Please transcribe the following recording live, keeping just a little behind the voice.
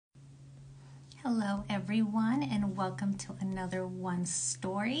Hello, everyone, and welcome to another One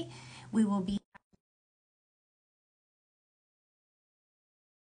Story. We will be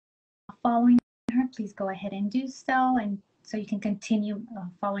following her. Please go ahead and do so, and so you can continue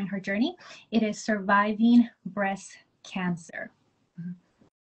following her journey. It is surviving breast cancer.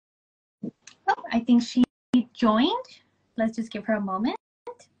 Oh, I think she joined. Let's just give her a moment.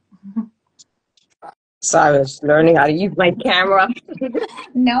 So I was learning how to use my camera.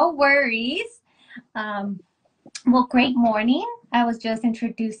 No worries. Um, well, great morning. I was just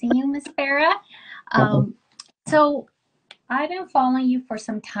introducing you, Miss Farah. Um, so I've been following you for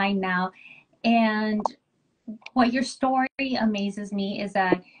some time now, and what your story amazes me is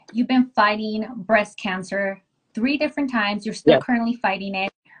that you've been fighting breast cancer three different times. You're still Yeah, currently fighting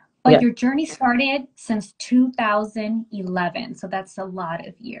it, but yeah. your journey started since 2011. So that's a lot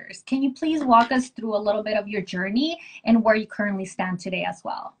of years. Can you please walk us through a little bit of your journey and where you currently stand today as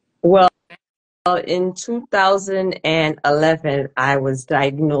well? Well, in 2011, I was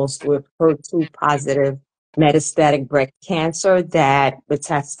diagnosed with HER2 positive metastatic breast cancer that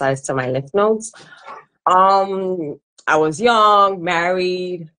metastasized to my lymph nodes. Um, I was young,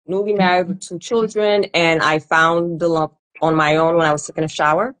 married, newly married with two children, and I found the lump on my own when I was taking a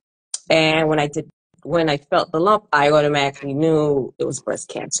shower. And when I felt the lump, I automatically knew it was breast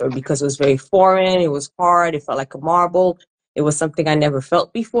cancer because it was very foreign. It was hard. It felt like a marble. It was something I never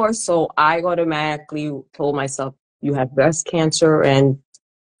felt before. So I automatically told myself, you have breast cancer. And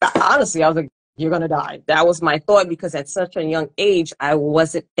honestly, I was like, you're going to die. That was my thought because at such a young age, I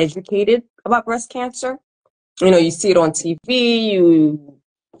wasn't educated about breast cancer. You see it on TV, you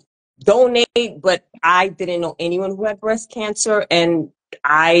donate, but I didn't know anyone who had breast cancer, and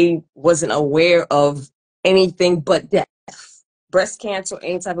I wasn't aware of anything but death. Breast cancer,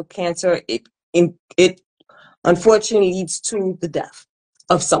 any type of cancer, it unfortunately leads to the death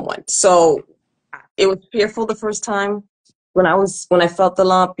of someone. So it was fearful the first time when I felt the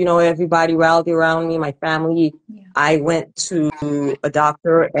lump. Everybody rallied around me, my family. Yeah. I went to a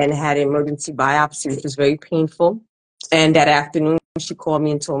doctor and had an emergency biopsy, which was very painful. And that afternoon, she called me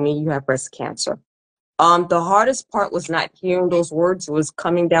and told me, you have breast cancer. The hardest part was not hearing those words. It was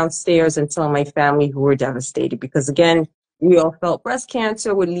coming downstairs and telling my family, who were devastated, because again, we all felt breast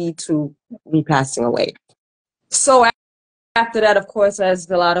cancer would lead to me passing away. So after that, of course, as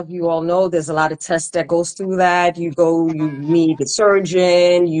a lot of you all know, there's a lot of tests that goes through that. You meet the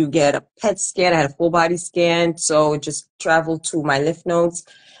surgeon, you get a PET scan. I had a full body scan, so it just traveled to my lymph nodes,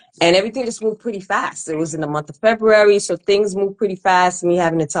 and everything just moved pretty fast. It was in the month of February, so things moved pretty fast. Me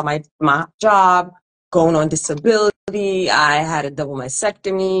having to tell my job, going on disability. I had a double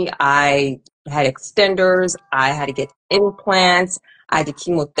mastectomy. I had extenders. I had to get implants. I did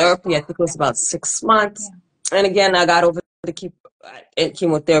chemotherapy. I think it was about 6 months. And again, I got over the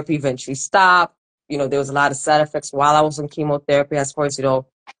chemotherapy eventually stopped. There was a lot of side effects while I was on chemotherapy, as far as,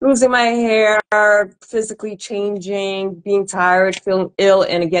 losing my hair, physically changing, being tired, feeling ill.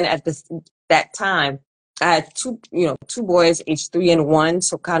 And again, at that time, I had two boys, age 3 and 1.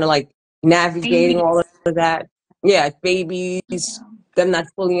 So kind of like navigating Baby. all of that. Yeah, babies, Yeah. them not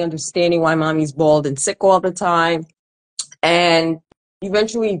fully understanding why mommy's bald and sick all the time. And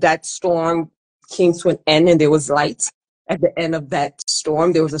eventually that storm came to an end, and there was light at the end of that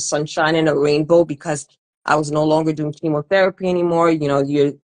storm. There was a sunshine and a rainbow because I was no longer doing chemotherapy anymore.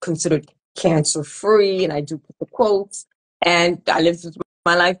 You're considered cancer free, and I do put the quotes. And I lived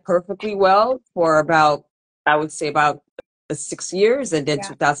my life perfectly well for about, I would say, about 6 years. And then Yeah.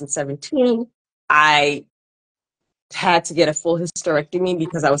 2017, I had to get a full hysterectomy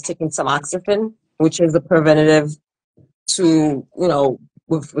because I was taking tamoxifen, which is a preventative to,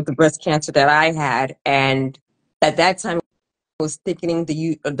 with the breast cancer that I had. And at that time, I was thickening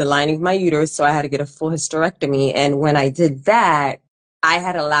the lining of my uterus, so I had to get a full hysterectomy. And when I did that, I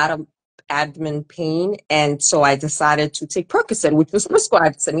had a lot of abdomen pain, and so I decided to take Percocet, which was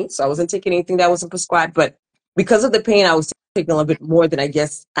prescribed to me. So I wasn't taking anything that wasn't prescribed, but because of the pain, I was taking a little bit more than I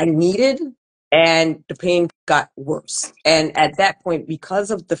guess I needed, and the pain got worse. And at that point, because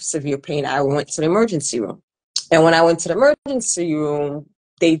of the severe pain, I went to the emergency room. And when I went to the emergency room,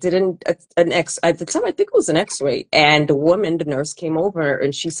 they did an X at the time. I think it was an X-ray, and the nurse came over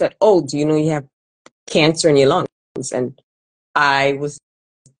and she said, "Oh, do you know you have cancer in your lungs?" And I was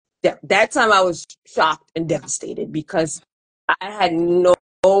that time I was shocked and devastated because I had no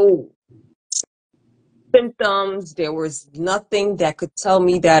symptoms. There was nothing that could tell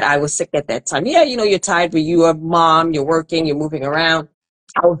me that I was sick at that time. Yeah, you're tired, but you're a mom, you're working, you're moving around.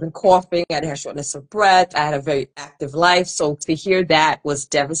 I wasn't coughing, I had shortness of breath, I had a very active life. So to hear that was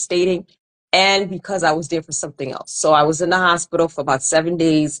devastating. And because I was there for something else. So I was in the hospital for about 7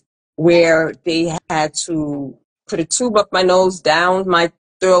 days where they had to put a tube up my nose, down my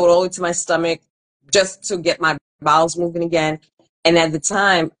throat, all the way to my stomach, just to get my bowels moving again. And at the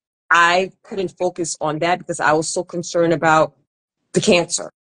time, I couldn't focus on that because I was so concerned about the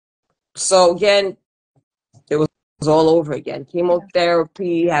cancer. So again, it was all over again.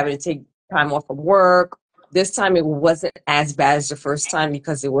 Chemotherapy, having to take time off from work. This time it wasn't as bad as the first time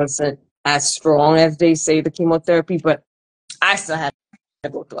because it wasn't as strong as they say the chemotherapy, but I still had to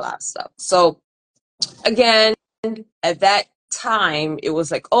go through a lot of stuff. So again, at that time, it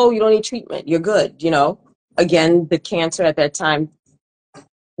was like, oh, you don't need treatment. You're good. You know, again, the cancer at that time,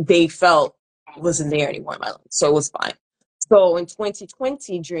 they felt wasn't there anymore in my life. So it was fine. So in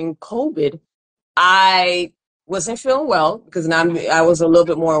 2020, during COVID, I wasn't feeling well because now I was a little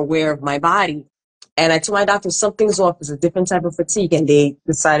bit more aware of my body. And I told my doctor something's off. It's a different type of fatigue. And they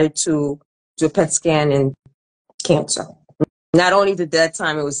decided to do a PET scan and cancer. Not only did that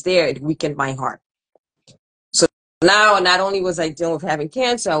time it was there, it weakened my heart. So now, not only was I dealing with having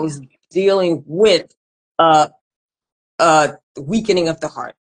cancer, I was dealing with weakening of the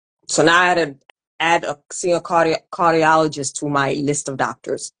heart. So now I had to add seeing a cardiologist to my list of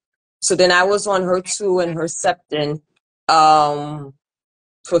doctors. So then I was on Hertu and Herceptin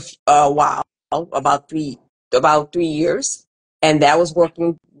for a while, about three years, and that was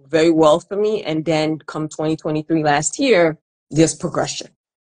working very well for me. And then come 2023 last year, there's progression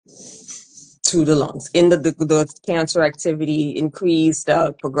to the lungs. In the cancer activity increased,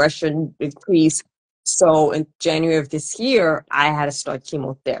 progression increased. So in January of this year, I had to start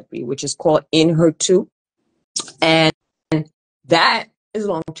chemotherapy, which is called Enhertu, and that is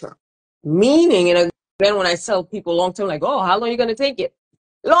long term. Meaning, and again, when I tell people long term, like, oh, how long are you going to take it?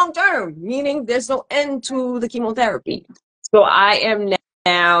 Long term, meaning there's no end to the chemotherapy. So I am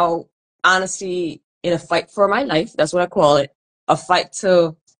now, honestly, in a fight for my life. That's what I call it. A fight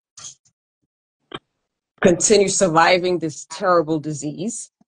to continue surviving this terrible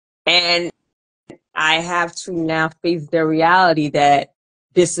disease. And I have to now face the reality that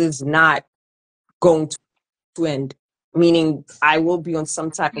this is not going to end, meaning I will be on some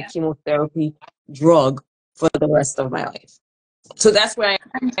type of chemotherapy drug for the rest of my life. So that's where I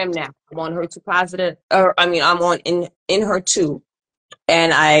am now. I'm on HER2 positive, or I mean, I'm on in HER2,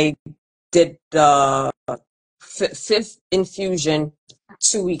 and I did the fifth infusion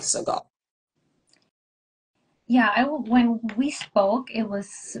 2 weeks ago. Yeah, when we spoke, it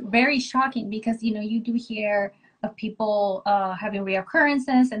was very shocking because, you know, you do hear of people having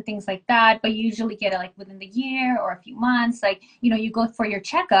reoccurrences and things like that, but you usually get it like within the year or a few months, like, you know, you go for your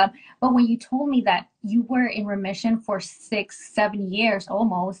checkup. But when you told me that you were in remission for 6-7 years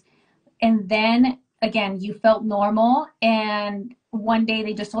almost, and then again, you felt normal, and one day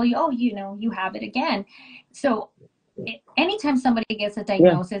they just told you, oh, you know, you have it again. So anytime somebody gets a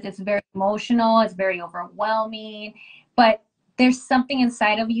diagnosis, it's very emotional, it's very overwhelming, but there's something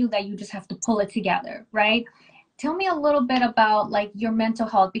inside of you that you just have to pull it together, right? Tell me a little bit about like your mental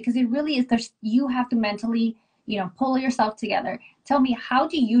health, because it really is, you have to mentally, you know, pull yourself together. Tell me, how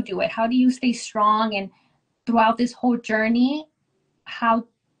do you do it? How do you stay strong? And throughout this whole journey, how,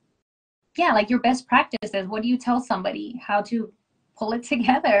 yeah, like your best practices, what do you tell somebody how to pull it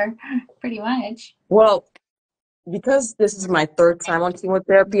together? Pretty much. Well, because this is my third time on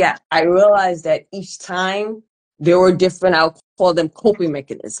chemotherapy, I realized that each time there were different, I'll call them coping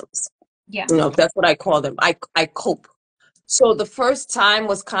mechanisms. Yeah. You know, that's what I call them. I cope. So the first time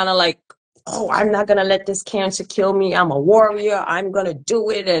was kind of like, oh, I'm not going to let this cancer kill me. I'm a warrior. I'm going to do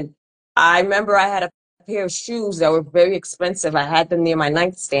it. And I remember I had a pair of shoes that were very expensive. I had them near my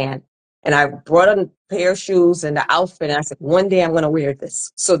nightstand. And I brought a pair of shoes and the outfit. And I said, one day I'm going to wear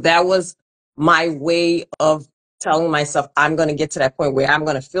this. So that was my way of telling myself, I'm going to get to that point where I'm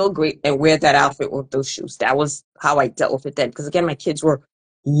going to feel great and wear that outfit with those shoes. That was how I dealt with it then. Because again, my kids were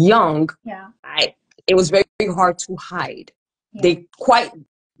young. Yeah. It was very, very hard to hide. Yeah.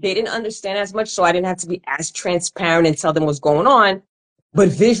 They didn't understand as much, so I didn't have to be as transparent and tell them what's going on. But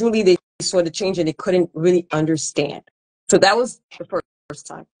visually, they saw the change and they couldn't really understand. So that was the first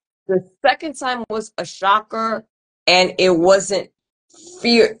time. The second time was a shocker, and it wasn't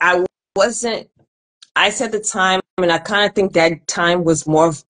fear. I said the time, and I kind of think that time was more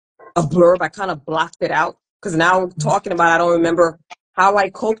of a blurb. I kind of blocked it out because now talking about it, I don't remember how I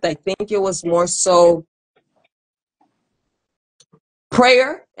coped. I think it was more so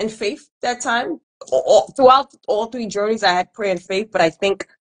prayer and faith that time. Throughout all three journeys, I had prayer and faith, but I think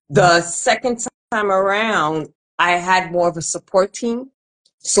the second time around, I had more of a support team.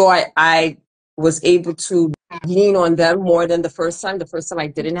 So I was able to lean on them more than the first time. The first time I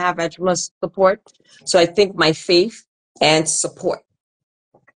didn't have as much support. So I think my faith and support.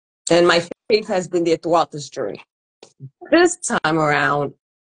 And my faith has been there throughout this journey. This time around,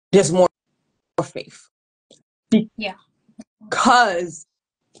 there's more faith. Yeah. Because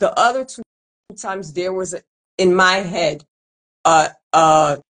the other two times there was, in my head,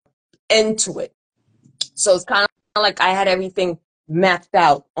 uh, end to it. So it's kind of like I had everything mapped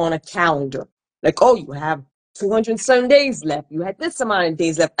out on a calendar. Like, oh, you have 207 days left. You had this amount of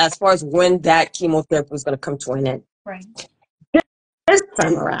days left as far as when that chemotherapy was going to come to an end. Right. This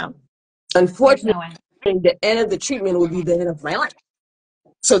time around, unfortunately, the end of the treatment will be the end of my life.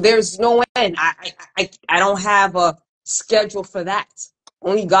 So there's no end. I don't have a schedule for that.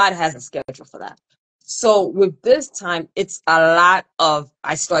 Only God has a schedule for that. So with this time, it's a lot of,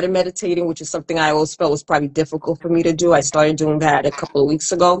 I started meditating, which is something I always felt was probably difficult for me to do. I started doing that a couple of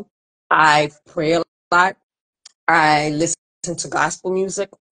weeks ago. I pray a lot. I listen to gospel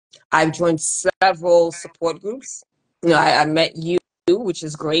music. I've joined several support groups. You know, I met you, which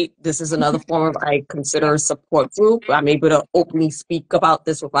is great. This is another form of, I consider, a support group. I'm able to openly speak about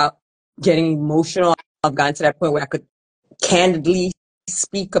this without getting emotional. I've gotten to that point where I could candidly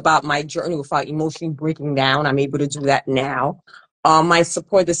speak about my journey without emotionally breaking down. I'm able to do that now. My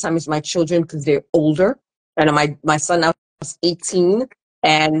support this time is my children because they're older. And my son now is 18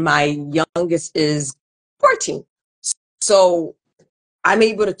 and my youngest is 14. So I'm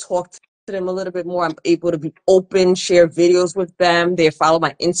able to talk to them a little bit more. I'm able to be open, share videos with them. They follow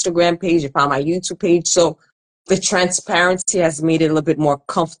my Instagram page, they follow my YouTube page. So the transparency has made it a little bit more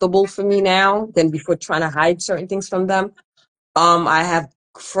comfortable for me now than before, trying to hide certain things from them. I have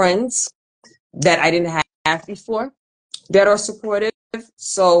friends that I didn't have before that are supportive.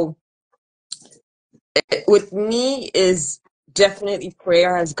 So with me is definitely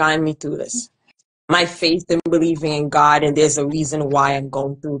prayer has gotten me through this. My faith in believing in God, and there's a reason why I'm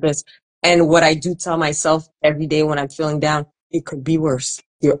going through this. And what I do tell myself every day when I'm feeling down, it could be worse.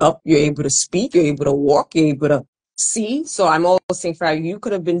 You're up, you're able to speak, you're able to walk, you're able to see. So I'm always saying, Farah, you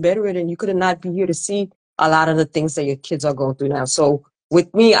could have been better and you could have not be here to see a lot of the things that your kids are going through now. So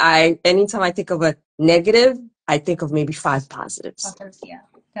with me, anytime I think of a negative, I think of maybe 5 positives. Yeah,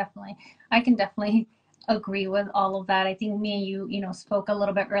 definitely. I can definitely agree with all of that. I think me and you spoke a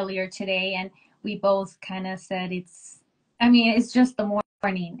little bit earlier today, and we both kind of said it's just the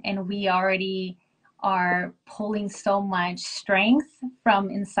morning, and we already are pulling so much strength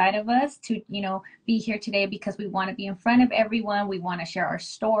from inside of us to, be here today because we want to be in front of everyone. We want to share our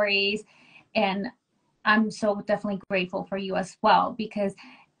stories. And I'm so definitely grateful for you as well, because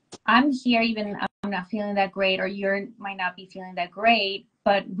I'm here even I'm not feeling that great, or you might not be feeling that great,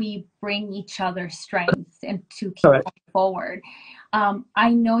 but we bring each other strength and to keep going forward. I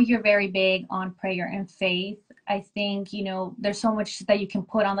know you're very big on prayer and faith. I think, there's so much that you can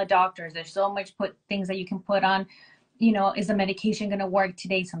put on the doctors. There's so much things that you can put on, is the medication going to work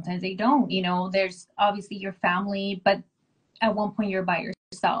today? Sometimes they don't, there's obviously your family, but at one point you're by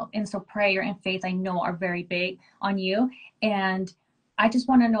yourself. And so prayer and faith, I know, are very big on you. And I just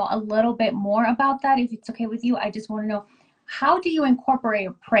want to know a little bit more about that, if it's okay with you. I just want to know, how do you incorporate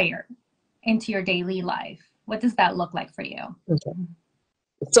a prayer into your daily life? What does that look like for you? Okay.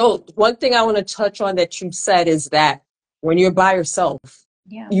 So one thing I want to touch on that you said is that when you're by yourself,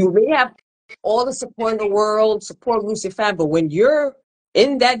 you may have all the support in the world, support groups, your family, but when you're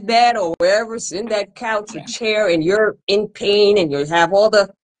in that bed or wherever's in that couch or chair and you're in pain and you have all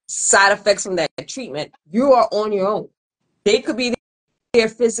the side effects from that treatment, you are on your own. They could be there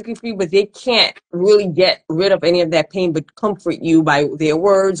physically free, but they can't really get rid of any of that pain but comfort you by their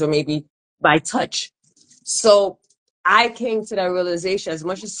words or maybe by touch. So I came to that realization, as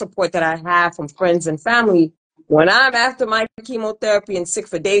much as support that I have from friends and family, when I'm after my chemotherapy and sick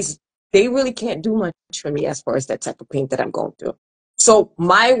for days, they really can't do much for me as far as that type of pain that I'm going through. So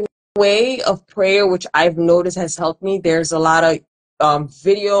my way of prayer, which I've noticed has helped me, there's a lot of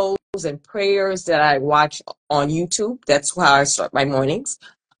videos and prayers that I watch on YouTube. That's how I start my mornings.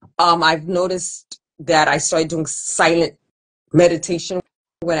 I've noticed that I started doing silent meditation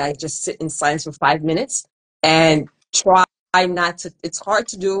when I just sit in silence for 5 minutes and try not to, it's hard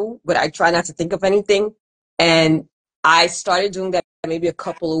to do, but I try not to think of anything. And I started doing that maybe a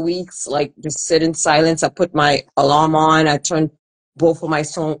couple of weeks, like just sit in silence. I put my alarm on, I turn both of my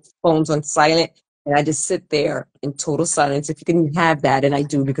phones on silent, and I just sit there in total silence. If you can have that, and I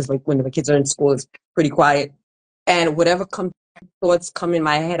do, because like when the kids are in school, it's pretty quiet. And whatever thoughts come in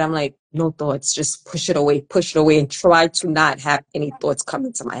my head, I'm like, no thoughts, just push it away, and try to not have any thoughts come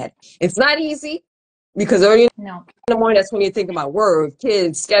into my head. It's not easy because early in the morning, that's when you're thinking about work,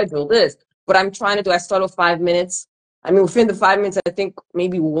 kids, schedule, this. But I'm trying to do, I start with 5 minutes. I mean, within the 5 minutes, I think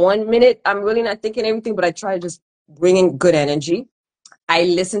maybe 1 minute, I'm really not thinking everything, but I try to just bring in good energy. I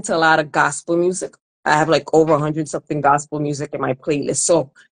listen to a lot of gospel music. I have like over 100 something gospel music in my playlist.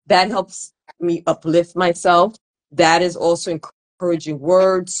 So that helps me uplift myself. That is also encouraging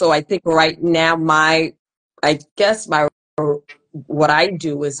words. So I think right now I guess what I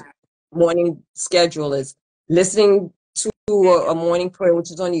do is morning schedule is listening to a morning prayer,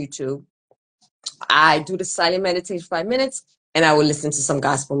 which is on YouTube. I do the silent meditation 5 minutes, and I will listen to some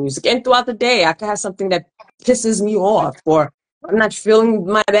gospel music. And throughout the day, I can have something that pisses me off, or I'm not feeling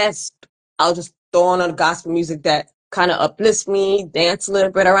my best. I'll just throw on a gospel music that kind of uplifts me, dance a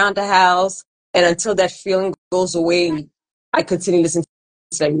little bit around the house, and until that feeling goes away, I continue listening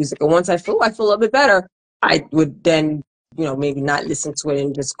to that music. And once I feel a little bit better, I would then, maybe not listen to it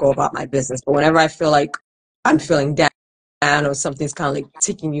and just go about my business. But whenever I feel like I'm feeling down or something's kind of like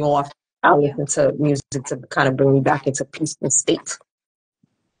ticking me off, I'll Yeah. listen to music to kind of bring me back into peaceful state.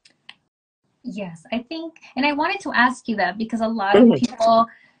 Yes, I think, and I wanted to ask you that because a lot of people,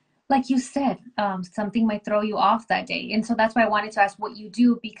 like you said, something might throw you off that day. And so that's why I wanted to ask what you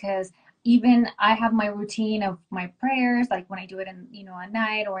do, because even I have my routine of my prayers, like when I do it in, at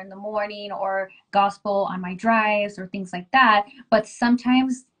night or in the morning, or gospel on my drives or things like that. But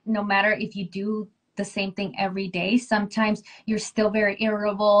sometimes, no matter if you do the same thing every day, sometimes you're still very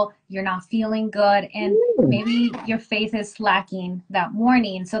irritable, you're not feeling good, and maybe your faith is lacking that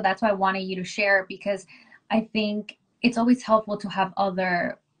morning. So that's why I wanted you to share, because I think it's always helpful to have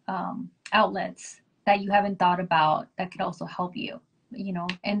other outlets that you haven't thought about that could also help you,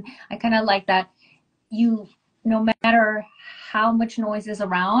 and I kind of like that you, no matter how much noise is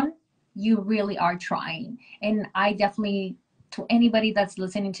around, you really are trying. And I definitely, to anybody that's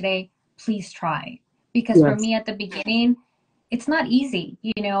listening today, please try, because for Yes. me at the beginning, it's not easy,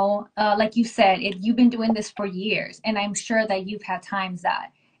 like you said, you've been doing this for years, and I'm sure that you've had times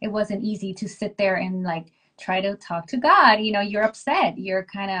that it wasn't easy to sit there and like try to talk to God. You're upset, you're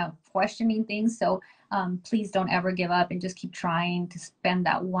kind of questioning things. So please don't ever give up, and just keep trying to spend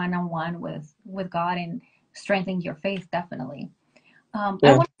that one-on-one with God and strengthen your faith, definitely. I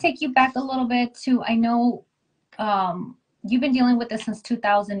Yeah. want to take you back a little bit to, I know you've been dealing with this since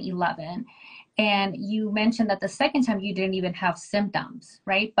 2011, and you mentioned that the second time you didn't even have symptoms,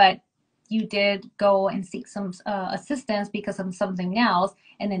 right? But you did go and seek some assistance because of something else,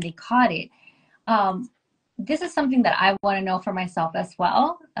 and then they caught it. This is something that I want to know for myself as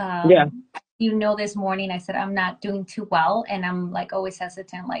well. Yeah. This morning I said I'm not doing too well, and I'm like always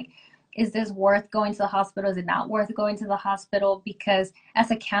hesitant, like, is this worth going to the hospital? Is it not worth going to the hospital? Because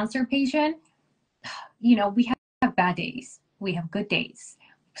as a cancer patient, we have bad days, we have good days.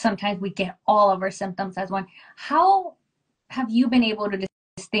 Sometimes we get all of our symptoms as one. How have you been able to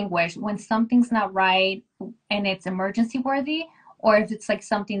distinguish when something's not right and it's emergency worthy, or if it's like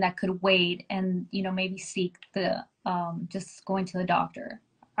something that could wait and maybe seek the just going to the doctor?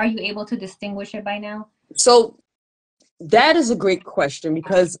 Are you able to distinguish it by now? So that is a great question,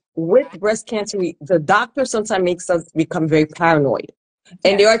 because with breast cancer, the doctor sometimes makes us become very paranoid.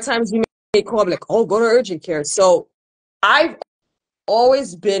 And there are times you may call like, oh, go to urgent care. So I've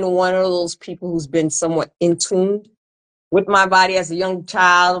always been one of those people who's been somewhat in tune with my body as a young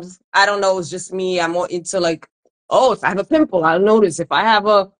child. I don't know, it's just me. I'm more into like, oh, if I have a pimple, I'll notice. If I have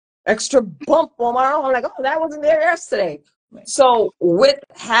a extra bump on my arm, I'm like, oh, that wasn't there yesterday. Right. So with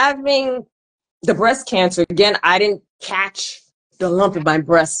having the breast cancer, again, I didn't catch the lump in my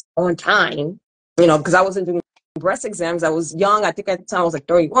breast on time, because I wasn't doing breast exams. I was young. I think at the time I was like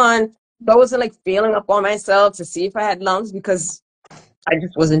 31. So I wasn't like feeling up on myself to see if I had lumps, because I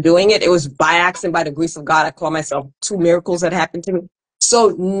just wasn't doing it. It was by accident, by the grace of God. I call myself two miracles that happened to me. So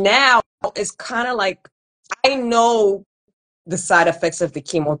now it's kind of like I know the side effects of the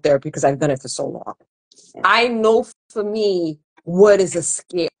chemotherapy because I've done it for so long. I know for me what is a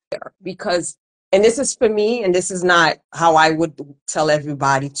scare, because, and this is for me, and this is not how I would tell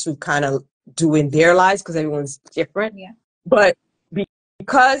everybody to kind of do in their lives, because everyone's different. Yeah. But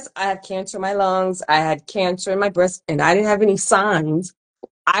because I had cancer in my lungs, I had cancer in my breast, and I didn't have any signs,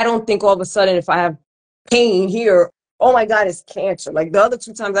 I don't think all of a sudden if I have pain here, oh my God, it's cancer. Like the other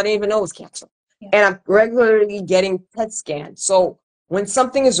two times, I didn't even know it was cancer. Yeah. And I'm regularly getting PET scans. So when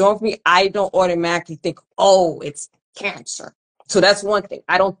something is wrong with me, I don't automatically think, oh, it's cancer. So that's one thing.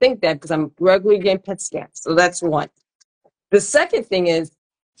 I don't think that because I'm regularly getting PET scans. So that's one. The second thing is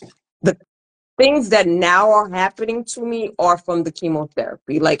the things that now are happening to me are from the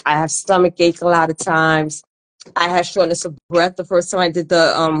chemotherapy. Like I have stomach ache a lot of times. I had shortness of breath the first time I did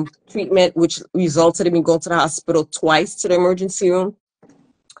the treatment, which resulted in me going to the hospital twice to the emergency room.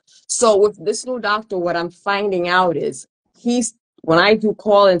 So with this new doctor, what I'm finding out is when I do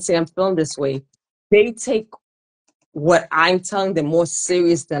call and say I'm feeling this way, they take what I'm telling them more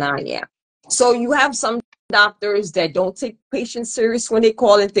serious than I am. So you have some doctors that don't take patients serious when they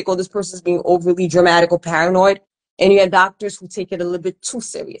call and think, oh, this person's being overly dramatic or paranoid. And you have doctors who take it a little bit too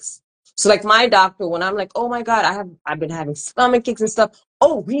serious. So like my doctor, when I'm like, oh my God, I've been having stomach aches and stuff.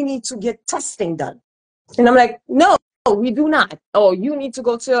 Oh, we need to get testing done. And I'm like, no, we do not. Oh, you need to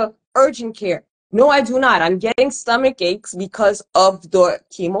go to urgent care. No, I do not. I'm getting stomach aches because of the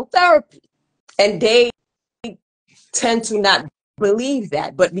chemotherapy. And they tend to not believe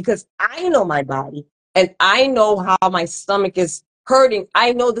that. But because I know my body and I know how my stomach is hurting,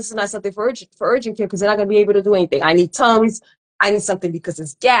 I know this is not something for urgent care because they're not going to be able to do anything. I need Tums. I need something because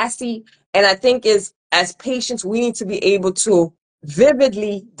it's gassy. And I think as patients, we need to be able to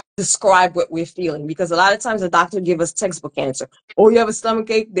vividly describe what we're feeling, because a lot of times the doctor give us textbook answer. Oh, you have a stomach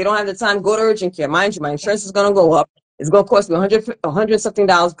ache? They don't have the time. Go to urgent care. Mind you, my insurance is going to go up. It's going to cost me $100 something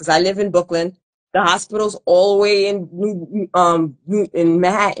because I live in Brooklyn. The hospital's all the way in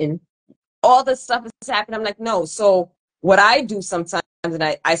Manhattan. All this stuff is happening. I'm like, no. So what I do sometimes, and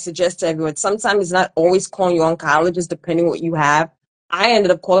I suggest to everyone, sometimes it's not always calling your oncologist, depending what you have. I ended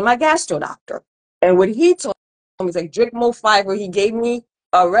up calling my gastro doctor. And what he told me was like, drink more fiber. He gave me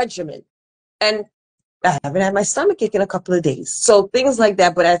a regimen. And I haven't had my stomach ache in a couple of days. So things like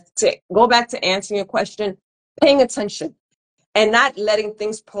that. But to go back to answering your question, paying attention and not letting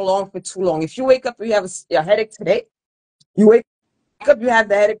things prolong for too long. If you wake up and you have a headache today, you wake up, you have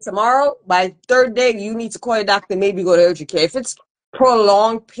the headache tomorrow, by third day, you need to call your doctor, maybe go to urgent care. If it's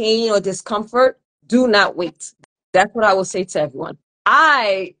prolonged pain or discomfort, do not wait. That's what I will say to everyone.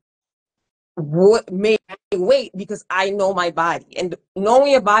 I may wait because I know my body, and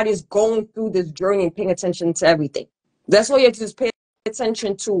knowing your body is going through this journey and paying attention to everything. That's why you have to just pay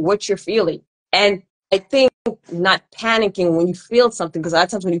attention to what you're feeling. And I think not panicking when you feel something, because a lot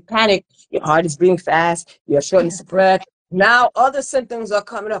of times when you panic, your heart is beating fast, you're shortness of breath. Now other symptoms are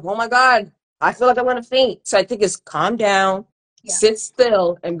coming up. Oh my God, I feel like I'm gonna faint. So I think it's calm down, sit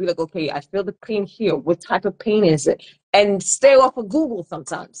still, and be like, okay, I feel the pain here. What type of pain is it? And stay off of Google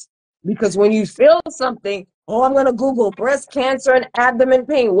sometimes. Because when you feel something, oh, I'm going to Google breast cancer and abdomen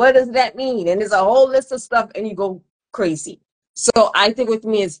pain. What does that mean? And there's a whole list of stuff and you go crazy. So I think with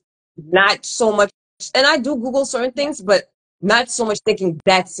me is not so much, and I do Google certain things, but not so much thinking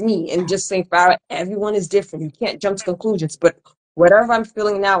that's me and just saying, Farah, everyone is different. You can't jump to conclusions. But whatever I'm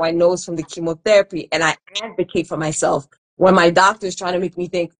feeling now, I know it's from the chemotherapy, and I advocate for myself when my doctor is trying to make me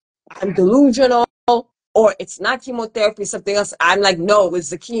think I'm delusional, or it's not chemotherapy, something else. I'm like, no, it's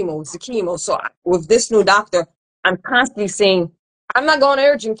the chemo, it's the chemo. So with this new doctor, I'm constantly saying, I'm not going to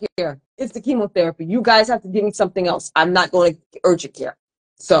urgent care. It's the chemotherapy. You guys have to give me something else. I'm not going to urgent care.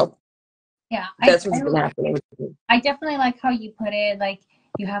 So Yeah, that's what's been happening. I definitely like how you put it. Like,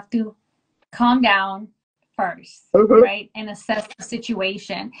 you have to calm down first, right? And assess the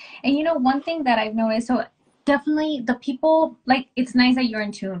situation. And you know, one thing that I've noticed, so definitely the people, like, it's nice that you're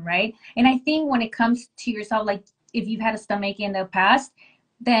in tune, right? And I think when it comes to yourself, like, if you've had a stomach in the past,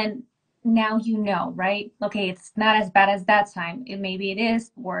 then now you know, right? Okay, it's not as bad as that time. Maybe it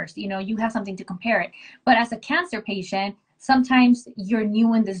is worse. You know, you have something to compare it. But as a cancer patient, sometimes you're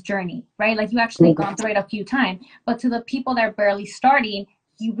new in this journey, right? Like, you actually gone through it a few times. But to the people that are barely starting,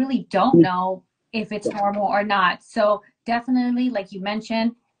 you really don't know if it's normal or not. So definitely, like you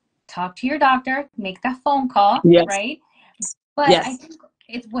mentioned, talk to your doctor, make that phone call, Yes. right? But Yes. I think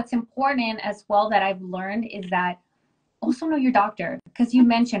it's what's important as well that I've learned is that also know your doctor, because you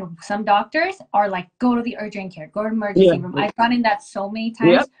mentioned some doctors are like, go to the urgent care, go to emergency room. I've gotten that so many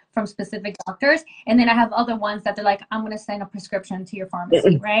times from specific doctors, and then I have other ones that they're like, I'm going to send a prescription to your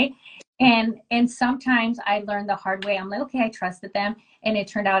pharmacy, right? And sometimes I learned the hard way. I'm like, okay, I trusted them, and it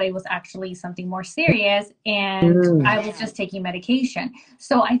turned out it was actually something more serious, and I was just taking medication.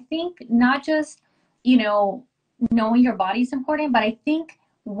 So I think not just, you know, knowing your body is important, but I think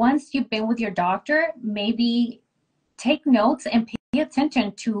once you've been with your doctor, maybe take notes and pay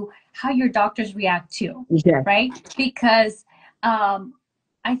attention to how your doctors react to, right? Because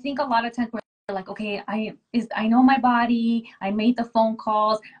I think a lot of times we're like, okay, I know my body, I made the phone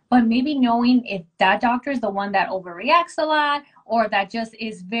calls, but maybe knowing if that doctor is the one that overreacts a lot, or that just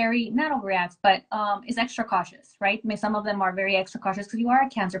is very, not overreacts, but is extra cautious, right? I mean, some of them are very extra cautious because you are a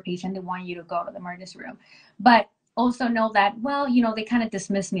cancer patient, they want you to go to the emergency room. But also know that, well, you know, they kind of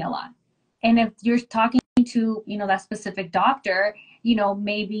dismiss me a lot. And if you're talking to, you know, that specific doctor, you know,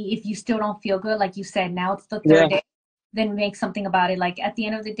 maybe if you still don't feel good, like you said, now it's the third day, then make something about it. Like, at the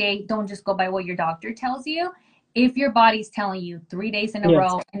end of the day, don't just go by what your doctor tells you. If your body's telling you 3 days in a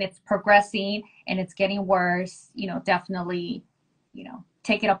row and it's progressing and it's getting worse, you know, definitely, you know,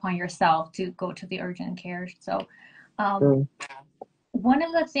 take it upon yourself to go to the urgent care. So Um, one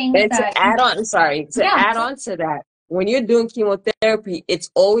of the things And to that, add on, I'm sorry, to yeah, add on to that, when you're doing chemotherapy, it's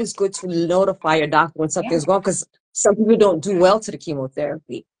always good to notify your doctor when something's wrong because some people don't do well to the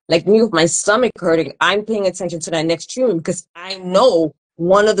chemotherapy. Like me with my stomach hurting, I'm paying attention to that next treatment because I know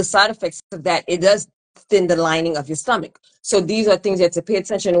one of the side effects of that, it does thin the lining of your stomach. So these are things you have to pay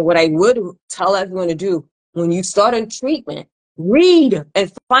attention. And what I would tell everyone to do when you start a treatment, read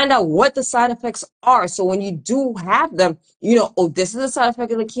and find out what the side effects are. So when you do have them, you know, oh, this is a side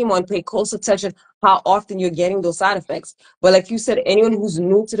effect of the chemo, and pay close attention how often you're getting those side effects. But like you said, anyone who's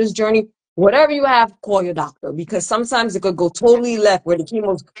new to this journey, whatever you have, call your doctor because sometimes it could go totally left where the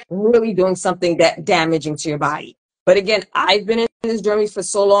chemo's really doing something that damaging to your body. But again, I've been in this journey for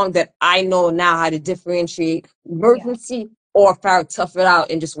so long that I know now how to differentiate emergency or if I tough it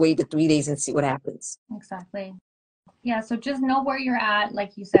out and just wait the 3 days and see what happens. exactly. Yeah, so just know where you're at,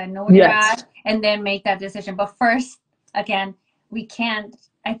 like you said, know where you're at, and then make that decision. But first, again, we can't,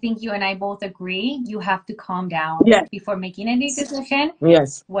 I think you and I both agree, you have to calm down before making any decision.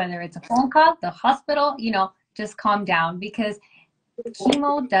 Yes. Whether it's a phone call, the hospital, you know, just calm down because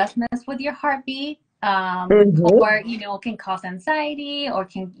chemo does mess with your heartbeat. Or, you know, can cause anxiety or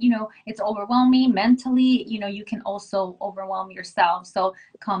can, you know, it's overwhelming mentally, you know, you can also overwhelm yourself. So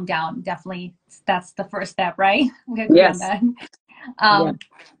calm down. Definitely. That's the first step, right? We agree on that.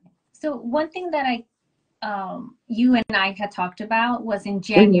 So one thing that you and I had talked about was in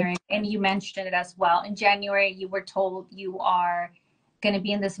January, and you mentioned it as well. In January, you were told you are going to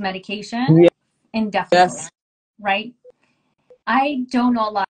be in this medication indefinitely, right? I don't know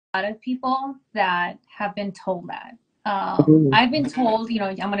a lot of people that have been told that. I've been told, you know,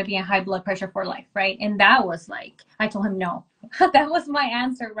 I'm going to be in high blood pressure for life, right? And that was like, I told him no. That was my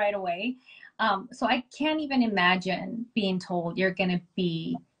answer right away. So I can't even imagine being told you're going to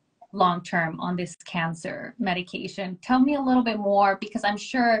be long-term on this cancer medication. Tell me a little bit more, because I'm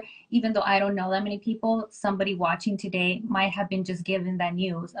sure, even though I don't know that many people, somebody watching today might have been just given that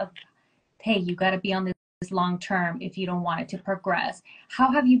news of, hey, you got to be on this long term if you don't want it to progress.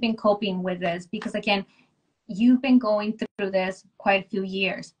 How have you been coping with this? Because again, you've been going through this quite a few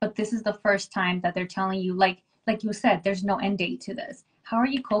years, but this is the first time that they're telling you, like you said, there's no end date to this. How are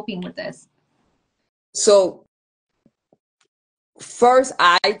you coping with this? So first,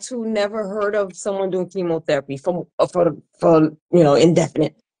 I too never heard of someone doing chemotherapy for you know,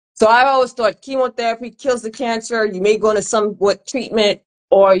 indefinite. So I always thought chemotherapy kills the cancer. You may go into somewhat treatment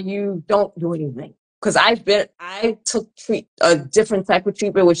or you don't do anything. Because I took a different type of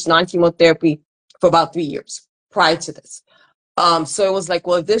treatment, which is non-chemotherapy, for about 3 years prior to this. So it was like,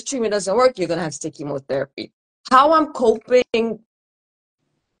 well, if this treatment doesn't work, you're gonna have to take chemotherapy. How I'm coping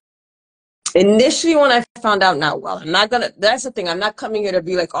initially when I found out, not well. That's the thing. I'm not coming here to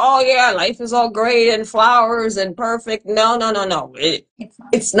be like, oh yeah, life is all great and flowers and perfect. No.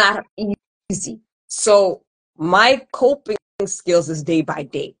 It's not easy. So my coping skills is day by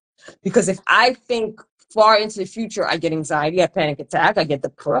day. Because if I think far into the future, I get anxiety, I panic attack, I get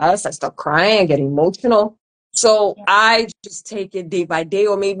depressed, I start crying, I get emotional. So I just take it day by day,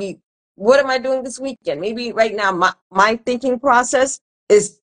 or maybe what am I doing this weekend? Maybe right now my thinking process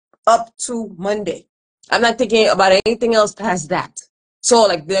is up to Monday. I'm not thinking about anything else past that. So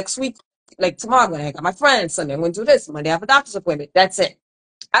like next week, like tomorrow, I'm going to hang out with my friends. Sunday, I'm going to do this. Monday, I have a doctor's appointment. That's it.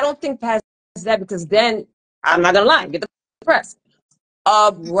 I don't think past that because then I'm not going to lie, get depressed.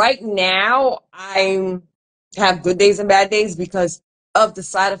 Right now, I have good days and bad days because of the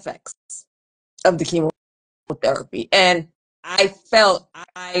side effects of the chemotherapy. And I felt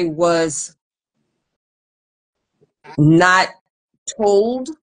I was not told.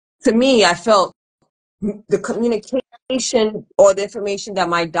 To me, I felt the communication or the information that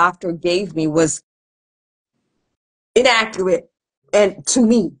my doctor gave me was inaccurate and to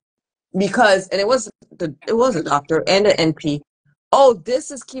me because and it was a doctor and an NP. Oh, this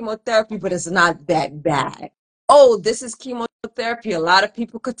is chemotherapy, but it's not that bad. Oh, this is chemotherapy. A lot of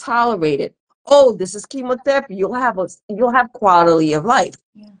people could tolerate it. Oh, this is chemotherapy. You'll have quality of life.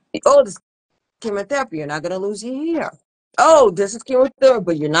 Oh, this chemotherapy. You're not gonna lose your hair. Oh, this is chemotherapy,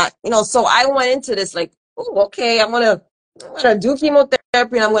 but you're not. You know. So I went into this like, oh, okay, I'm gonna do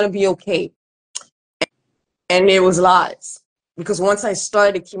chemotherapy and I'm gonna be okay. And it was lies. Because once I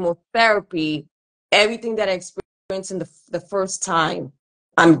started chemotherapy, everything that I experienced in the first time,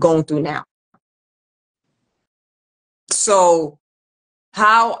 I'm going through now. So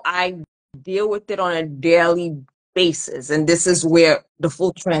how I deal with it on a daily basis, and this is where the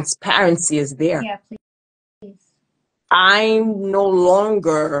full transparency is there. Yeah, please. I'm no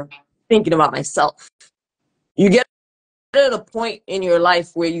longer thinking about myself. You get at a point in your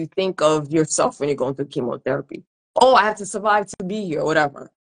life where you think of yourself when you're going through chemotherapy. oh, I have to survive to be here,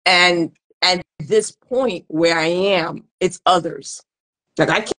 whatever. And at this point where I am, it's others. Like,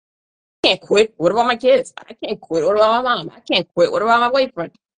 I can't quit. What about my kids? I can't quit. What about my mom? I can't quit. What about my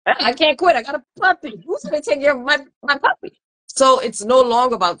boyfriend? I can't quit. I got a puppy. Who's going to take care of my puppy? So it's no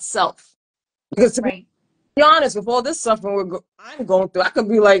longer about self. Because to Right. be honest, with all this suffering I'm going through, I could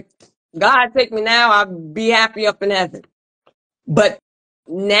be like, God, take me now. I'll be happy up in heaven. But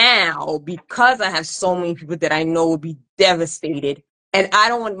now, because I have so many people that I know will be devastated, and I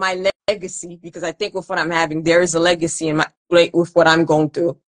don't want my legacy, because I think with what I'm having, there is a legacy in my, like, with what I'm going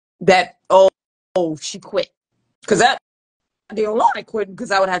through, that, oh, she quit. Because that, they don't know I quit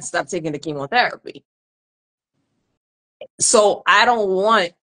because I would have to stop taking the chemotherapy. So I don't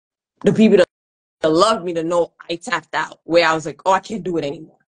want the people that love me to know I tapped out, where I was like, oh, I can't do it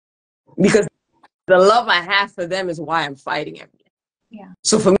anymore. Because the love I have for them is why I'm fighting every day. Yeah.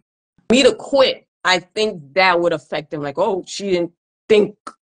 So for me to quit, I think that would affect them. Like, oh, she didn't think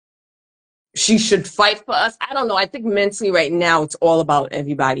she should fight for us. I don't know. I think mentally right now, it's all about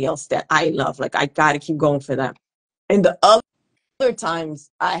everybody else that I love. Like, I got to keep going for them. And the other times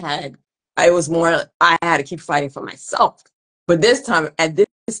I was more, I had to keep fighting for myself. But this time, at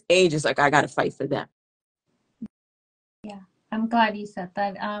this age, it's like, I got to fight for them. Yeah. I'm glad you said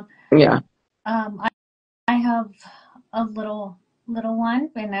that. Yeah. I have a little one,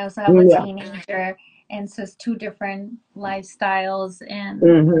 and I also have a Yeah. teenager, and so it's two different lifestyles.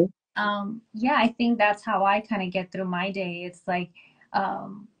 And yeah, I think that's how I kind of get through my day. It's like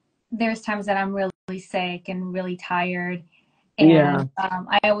there's times that I'm really sick and really tired, Yeah. and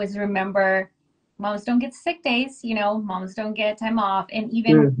I always remember moms don't get sick days, you know, moms don't get time off. And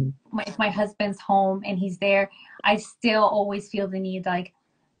even if my husband's home and he's there, I still always feel the need, like,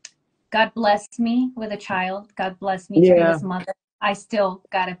 God blessed me with a child. God blessed me to be his mother. I still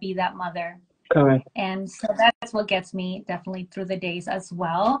gotta be that mother. Correct. And so that's what gets me definitely through the days as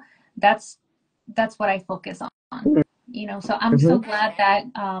well. That's what I focus on. You know, so I'm so glad that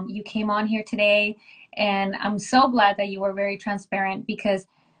you came on here today, and I'm so glad that you were very transparent, because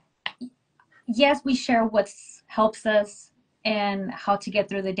yes, we share what helps us and how to get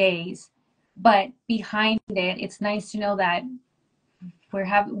through the days, but behind it, it's nice to know that we're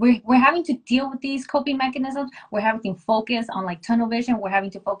having to deal with these coping mechanisms. We're having to focus on, like, tunnel vision. We're having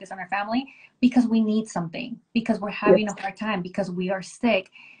to focus on our family because we need something, because we're having a hard time, because we are sick,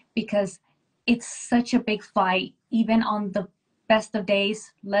 because it's such a big fight. Even on the best of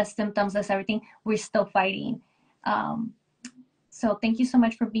days, less symptoms, less everything, we're still fighting. So thank you so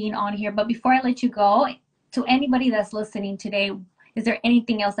much for being on here. But before I let you go, to anybody that's listening today, is there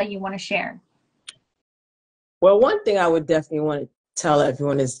anything else that you want to share? Well, one thing I would definitely want to tell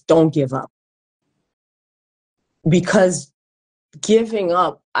everyone is don't give up. Because giving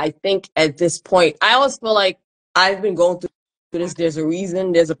up, I think at this point, I always feel like I've been going through this. There's a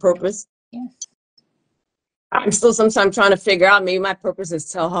reason, there's a purpose. Yes. I'm still sometimes trying to figure out, maybe my purpose is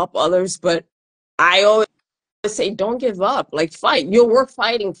to help others, but I always say, don't give up. Like, fight. You're worth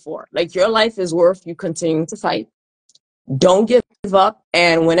fighting for. Like, your life is worth you continuing to fight. Don't give up.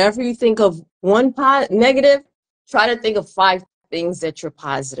 And whenever you think of one negative, try to think of 5 things that you're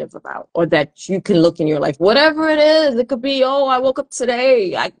positive about, or that you can look in your life. Whatever it is, it could be, oh, I woke up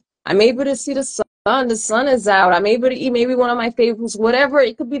today. I'm able to see the sun. The sun is out. I'm able to eat maybe one of my favorites. Whatever.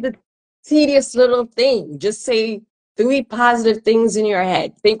 It could be the tedious little thing. Just say 3 positive things in your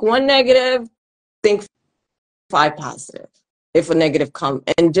head. Think 1 negative. Think 5 positive, if a negative come,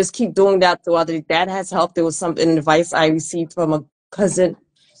 and just keep doing that throughout the day. That has helped. There was some advice I received from a cousin,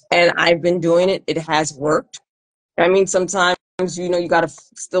 and I've been doing it. It has worked. I mean, sometimes, you know, you got to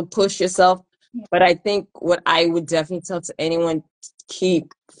still push yourself, but I think what I would definitely tell to anyone,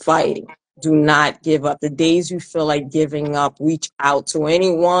 keep fighting. Do not give up. The days you feel like giving up, reach out to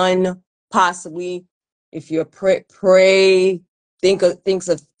anyone, possibly. If you're pray, think of things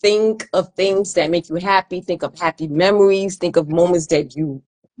that make you happy. Think of happy memories. Think of moments that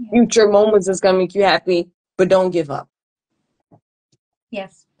future moments that's gonna make you happy. But don't give up.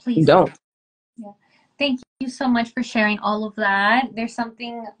 Yes, please Don't. Yeah. Thank you so much for sharing all of that. There's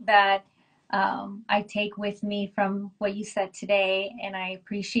something that I take with me from what you said today, and I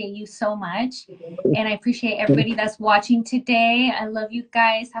appreciate you so much. And I appreciate everybody that's watching today. I love you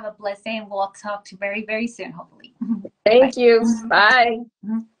guys. Have a blessed day, and we'll talk to you very, very soon, hopefully. Thank you. Bye.